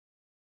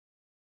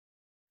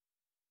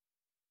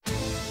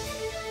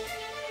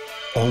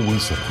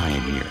Always a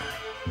pioneer,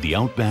 the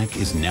Outback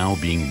is now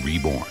being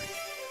reborn.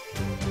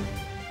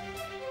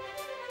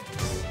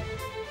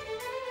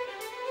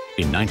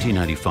 In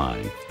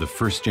 1995, the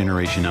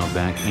first-generation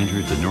Outback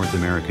entered the North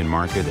American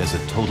market as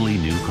a totally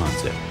new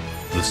concept,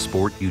 the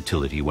sport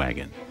utility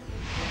wagon.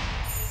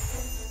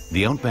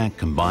 The Outback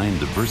combined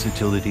the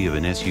versatility of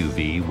an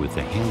SUV with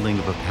the handling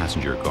of a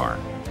passenger car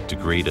to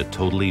create a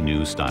totally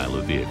new style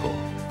of vehicle,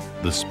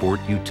 the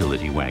sport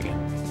utility wagon.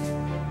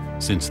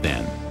 Since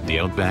then, the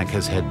Outback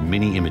has had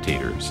many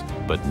imitators,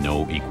 but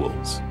no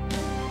equals.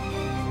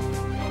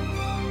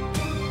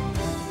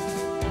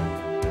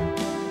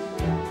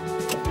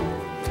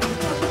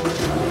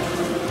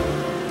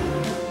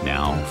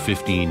 Now,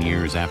 15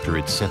 years after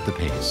it set the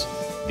pace,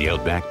 the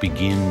Outback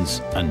begins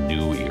a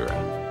new era.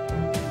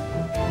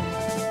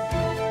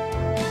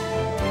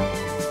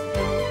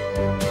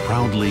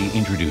 Proudly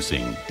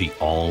introducing the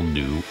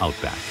all-new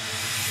Outback.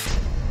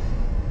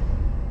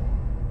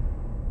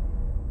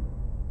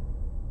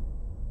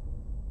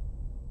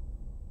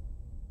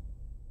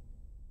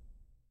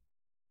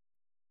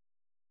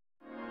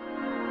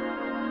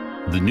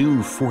 The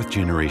new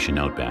fourth-generation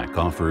Outback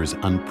offers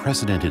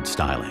unprecedented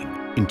styling,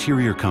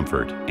 interior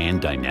comfort, and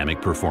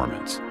dynamic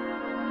performance.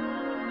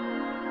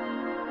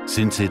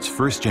 Since its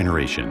first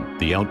generation,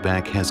 the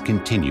Outback has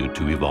continued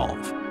to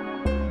evolve.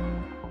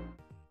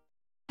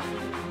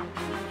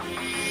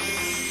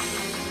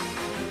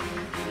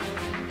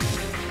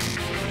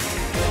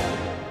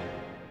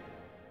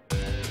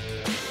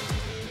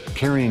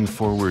 Carrying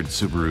forward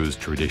Subaru's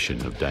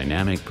tradition of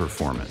dynamic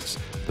performance,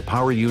 the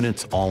power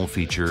units all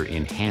feature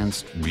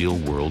enhanced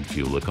real-world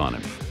fuel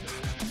economy.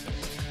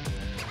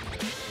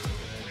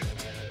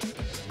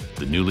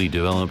 The newly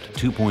developed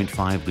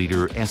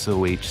 2.5-liter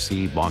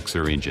SOHC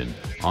Boxer engine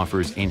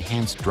offers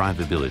enhanced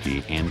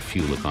drivability and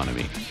fuel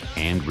economy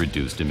and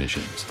reduced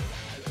emissions.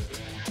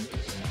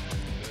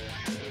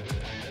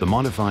 The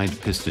modified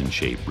piston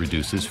shape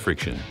reduces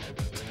friction,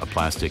 a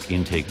plastic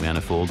intake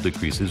manifold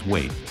decreases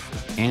weight,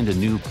 and a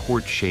new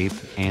port shape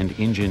and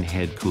engine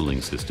head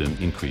cooling system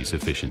increase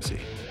efficiency.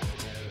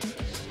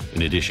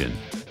 In addition,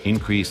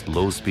 increased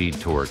low-speed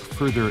torque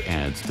further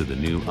adds to the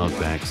new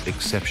Outback's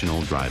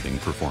exceptional driving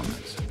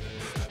performance.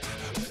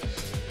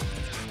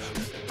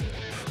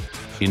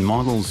 In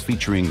models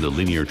featuring the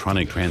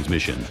linear-tronic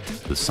transmission,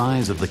 the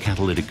size of the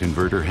catalytic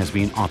converter has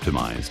been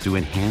optimized to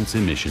enhance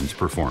emissions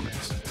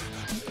performance.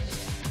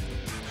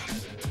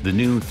 The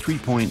new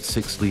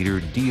 3.6-liter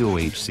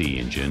DOHC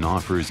engine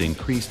offers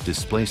increased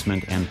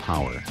displacement and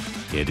power,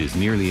 yet is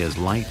nearly as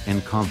light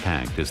and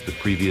compact as the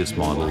previous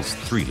model's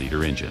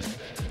 3-liter engine.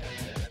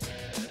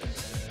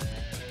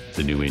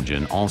 The new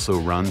engine also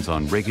runs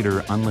on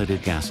regular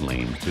unleaded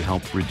gasoline to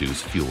help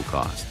reduce fuel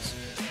costs.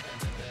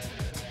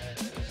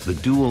 The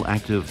dual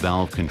active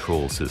valve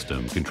control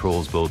system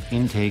controls both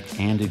intake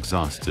and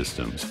exhaust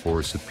systems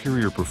for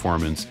superior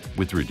performance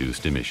with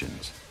reduced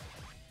emissions.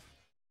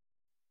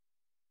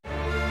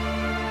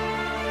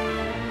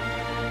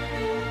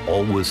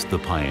 Always the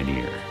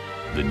pioneer,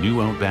 the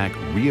new Outback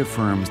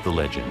reaffirms the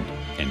legend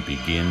and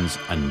begins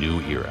a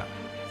new era.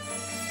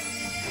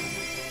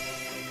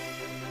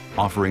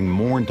 Offering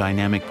more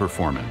dynamic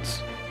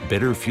performance,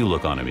 better fuel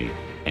economy,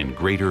 and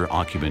greater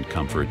occupant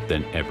comfort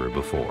than ever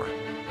before.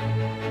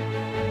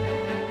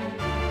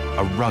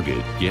 A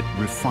rugged yet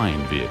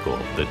refined vehicle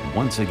that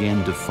once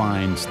again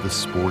defines the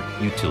sport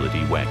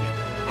utility wagon.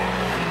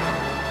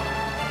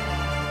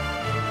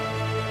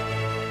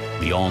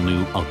 The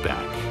all-new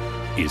Outback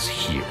is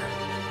here.